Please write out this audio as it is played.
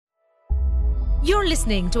You're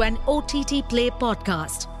listening to an OTT Play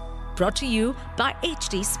podcast brought to you by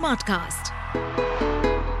HD Smartcast.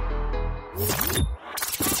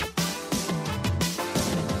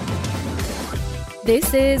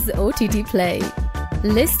 This is OTT Play.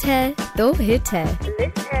 List है तो hit है.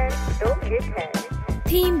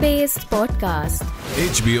 Theme-based podcast.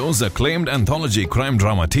 HBO's acclaimed anthology crime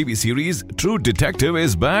drama TV series True Detective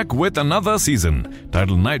is back with another season.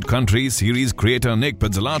 Titled Night Country, series creator Nic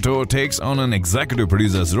Pizzolatto takes on an executive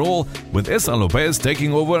producer's role, with Issa López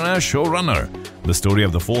taking over as showrunner. The story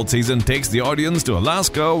of the fourth season takes the audience to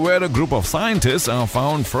Alaska, where a group of scientists are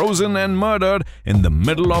found frozen and murdered in the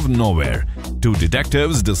middle of nowhere. Two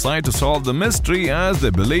detectives decide to solve the mystery as they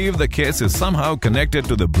believe the case is somehow connected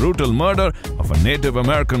to the brutal murder of a Native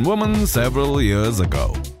American woman several years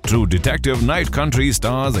ago. True Detective Night Country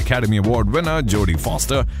stars Academy Award winner Jodie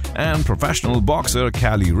Foster and professional boxer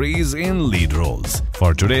Kali Reis in lead roles.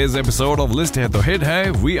 For today's episode of List Hai To Hit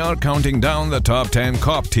Hai, we are counting down the top 10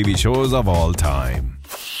 cop TV shows of all time.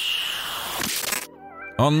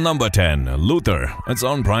 On number 10, Luther. It's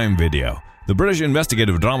on Prime Video. The British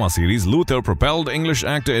investigative drama series Luther propelled English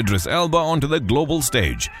actor Idris Elba onto the global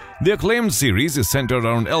stage. The acclaimed series is centered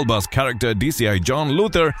around Elba's character DCI John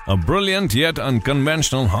Luther, a brilliant yet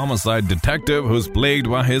unconventional homicide detective who's plagued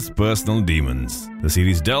by his personal demons. The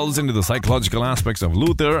series delves into the psychological aspects of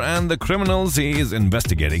Luther and the criminals he is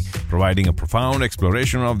investigating, providing a profound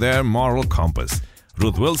exploration of their moral compass.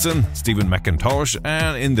 Ruth Wilson, Stephen McIntosh,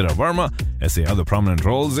 and Indira Verma essay other prominent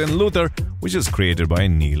roles in Luther, which is created by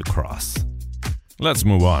Neil Cross. Let's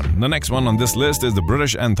move on. The next one on this list is the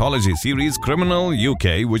British anthology series Criminal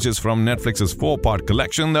UK, which is from Netflix's 4-part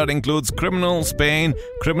collection that includes Criminal Spain,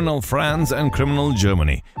 Criminal France, and Criminal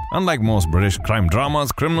Germany. Unlike most British crime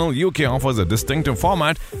dramas, Criminal UK offers a distinctive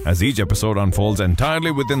format as each episode unfolds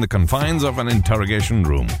entirely within the confines of an interrogation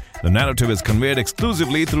room. The narrative is conveyed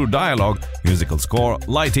exclusively through dialogue, musical score,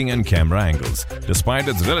 lighting, and camera angles. Despite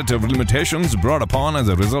its relative limitations brought upon as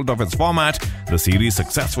a result of its format, the series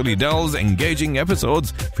successfully delves engaging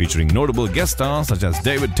episodes featuring notable guest stars such as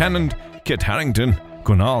David Tennant, Kit Harington,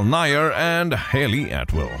 Kunal Nair, and Hayley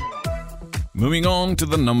Atwell. Moving on to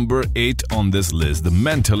the number 8 on this list, The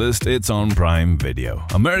Mentalist. It's on Prime Video.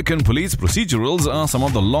 American police procedurals are some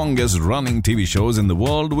of the longest-running TV shows in the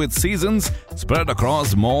world, with seasons spread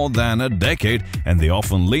across more than a decade, and they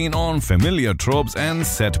often lean on familiar tropes and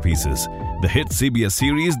set pieces. The hit CBS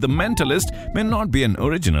series The Mentalist may not be an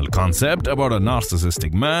original concept about a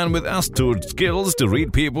narcissistic man with astute skills to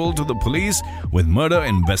lead people to the police with murder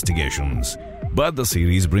investigations. But the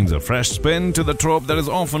series brings a fresh spin to the trope that is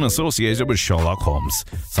often associated with Sherlock Holmes.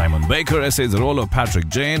 Simon Baker essays the role of Patrick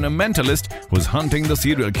Jane, a mentalist who's hunting the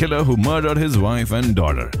serial killer who murdered his wife and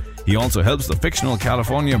daughter. He also helps the fictional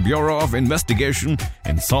California Bureau of Investigation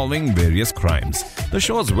in solving various crimes. The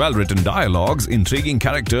show's well-written dialogues, intriguing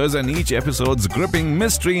characters, and each episode's gripping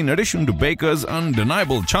mystery, in addition to Baker's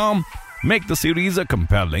undeniable charm, make the series a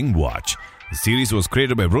compelling watch. The series was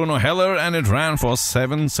created by Bruno Heller and it ran for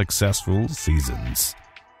 7 successful seasons.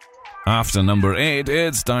 After number 8,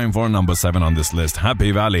 it's time for number 7 on this list,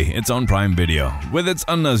 Happy Valley. It's on Prime Video. With its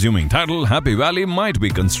unassuming title, Happy Valley might be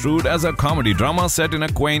construed as a comedy drama set in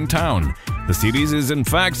a quaint town. The series is in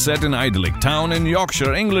fact set in an idyllic town in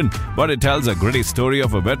Yorkshire, England, but it tells a gritty story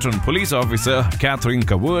of a veteran police officer, Catherine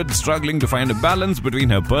Cawood, struggling to find a balance between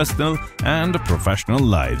her personal and professional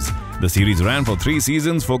lives. The series ran for 3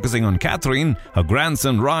 seasons, focusing on Catherine, her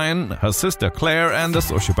grandson Ryan, her sister Claire, and the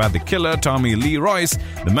sociopathic killer Tommy Lee Royce,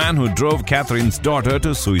 the man who drove Catherine's daughter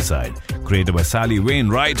to suicide. Created by Sally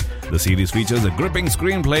Wainwright, the series features a gripping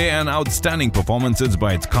screenplay and outstanding performances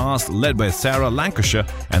by its cast, led by Sarah Lancashire,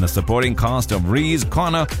 and a supporting cast of Reese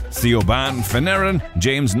Connor, Siobhan Finneran,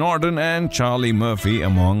 James Norden, and Charlie Murphy,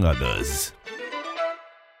 among others.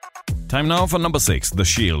 Time now for number 6, The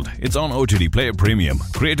Shield. It's on OTT Play Premium.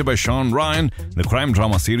 Created by Sean Ryan, the crime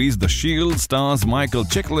drama series The Shield stars Michael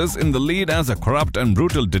Chiklis in the lead as a corrupt and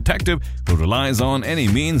brutal detective who relies on any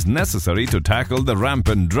means necessary to tackle the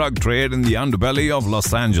rampant drug trade in the underbelly of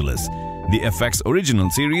Los Angeles. The FX original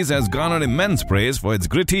series has garnered immense praise for its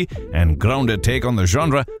gritty and grounded take on the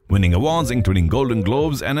genre, winning awards including Golden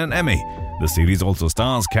Globes and an Emmy. The series also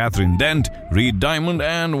stars Catherine Dent, Reed Diamond,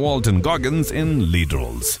 and Walton Goggins in lead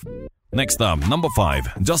roles. Next up, number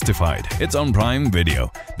 5, Justified. It's on Prime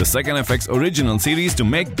Video. The second FX original series to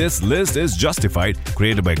make this list is Justified,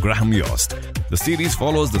 created by Graham Yost. The series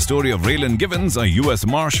follows the story of Raylan Givens, a U.S.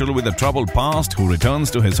 Marshal with a troubled past who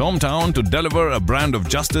returns to his hometown to deliver a brand of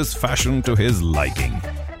justice fashioned to his liking.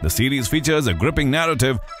 The series features a gripping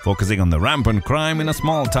narrative focusing on the rampant crime in a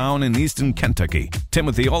small town in eastern Kentucky.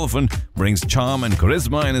 Timothy Olyphant brings charm and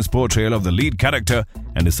charisma in his portrayal of the lead character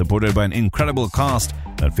and is supported by an incredible cast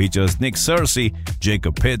that features Nick Searcy,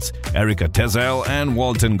 Jacob Pitts, Erica Tezel, and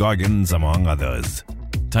Walton Goggins, among others.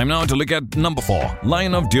 Time now to look at number 4,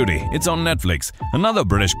 Line of Duty. It's on Netflix. Another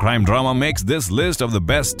British crime drama makes this list of the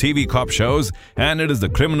best TV cop shows, and it is the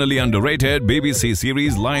criminally underrated BBC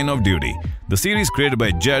series Line of Duty. The series, created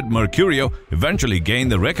by Jed Mercurio, eventually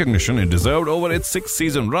gained the recognition it deserved over its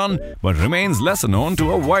 6-season run, but remains lesser known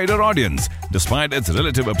to a wider audience. Despite its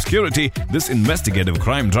relative obscurity, this investigative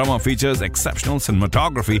crime drama features exceptional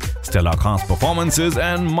cinematography, stellar cast performances,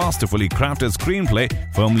 and masterfully crafted screenplay,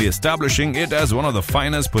 firmly establishing it as one of the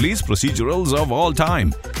finest police procedurals of all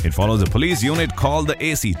time. It follows a police unit called the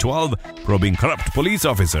AC-12, probing corrupt police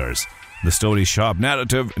officers. The story's sharp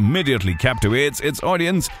narrative immediately captivates its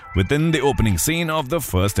audience within the opening scene of the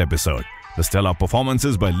first episode. The stellar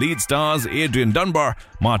performances by lead stars Adrian Dunbar,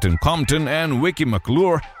 Martin Compton, and Vicky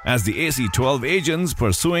McClure as the AC-12 agents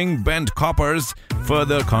pursuing bent coppers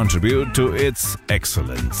further contribute to its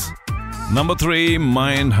excellence. Number 3,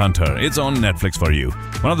 Mindhunter. It's on Netflix for you.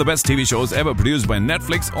 One of the best TV shows ever produced by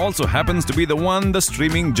Netflix also happens to be the one the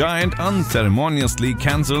streaming giant unceremoniously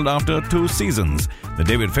cancelled after 2 seasons. The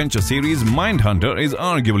David Fincher series Mindhunter is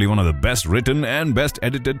arguably one of the best written and best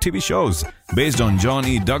edited TV shows. Based on John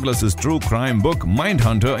E. Douglas's true crime book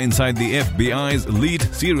Mindhunter inside the FBI's elite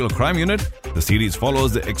serial crime unit, the series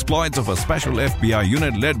follows the exploits of a special FBI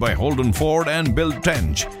unit led by Holden Ford and Bill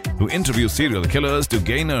Tench, who interview serial killers to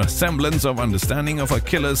gain a semblance of understanding of a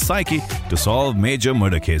killer's psyche to solve major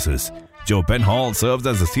murder cases. Joe Penhall serves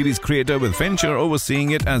as the series creator, with Fincher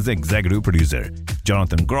overseeing it as the executive producer.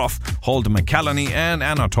 Jonathan Groff, Holt McCallany, and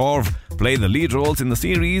Anna Torv play the lead roles in the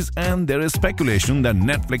series, and there is speculation that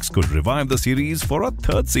Netflix could revive the series for a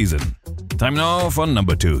 3rd season. Time now for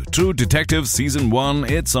number 2, True Detective Season 1.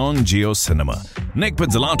 It's on Geo Cinema. Nic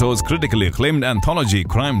Pizzolatto's critically acclaimed anthology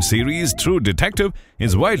crime series True Detective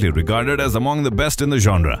is widely regarded as among the best in the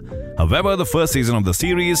genre. However, the first season of the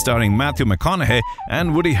series, starring Matthew McConaughey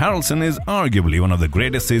and Woody Harrelson, is arguably one of the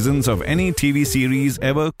greatest seasons of any TV series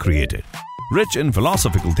ever created. Rich in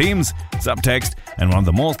philosophical themes, subtext, and one of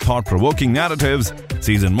the most thought-provoking narratives,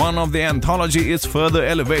 Season 1 of the anthology is further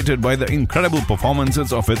elevated by the incredible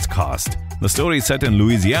performances of its cast. The story is set in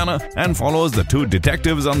Louisiana and follows the 2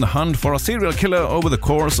 detectives on the hunt for a serial killer over the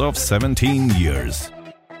course of 17 years.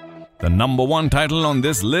 The number 1 title on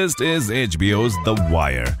this list is HBO's The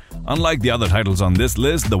Wire. Unlike the other titles on this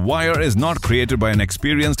list, The Wire is not created by an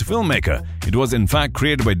experienced filmmaker. It was in fact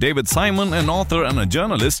created by David Simon, an author and a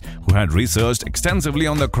journalist who had researched extensively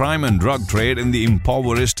on the crime and drug trade in the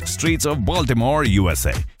impoverished streets of Baltimore,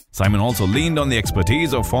 USA. Simon also leaned on the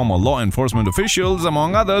expertise of former law enforcement officials,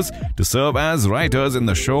 among others, to serve as writers in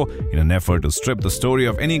the show in an effort to strip the story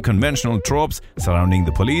of any conventional tropes surrounding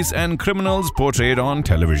the police and criminals portrayed on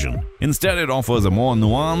television. Instead, it offers a more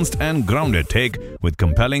nuanced and grounded take with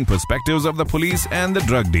compelling perspectives of the police and the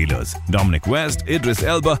drug dealers. Dominic West, Idris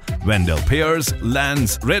Elba, Wendell Pierce,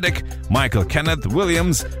 Lance Reddick, Michael Kenneth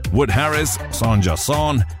Williams, Wood Harris, Sonja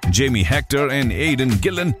Sohn, Jamie Hector, and Aidan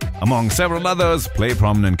Gillen, among several others, play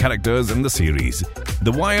prominent characters in the series.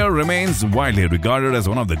 The Wire remains widely regarded as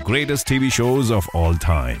one of the greatest TV shows of all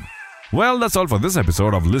time. Well, that's all for this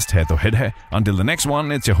episode of List Hai To Hit Hai. Until the next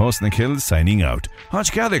one, it's your host Nikhil signing out. Aaj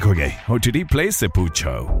kya dekhoge? OTT Play se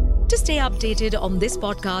poocho. To stay updated on this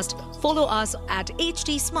podcast, follow us at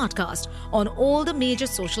HT Smartcast on all the major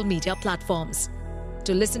social media platforms.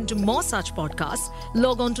 To listen to more such podcasts,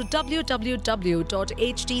 log on to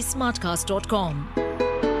www.htsmartcast.com.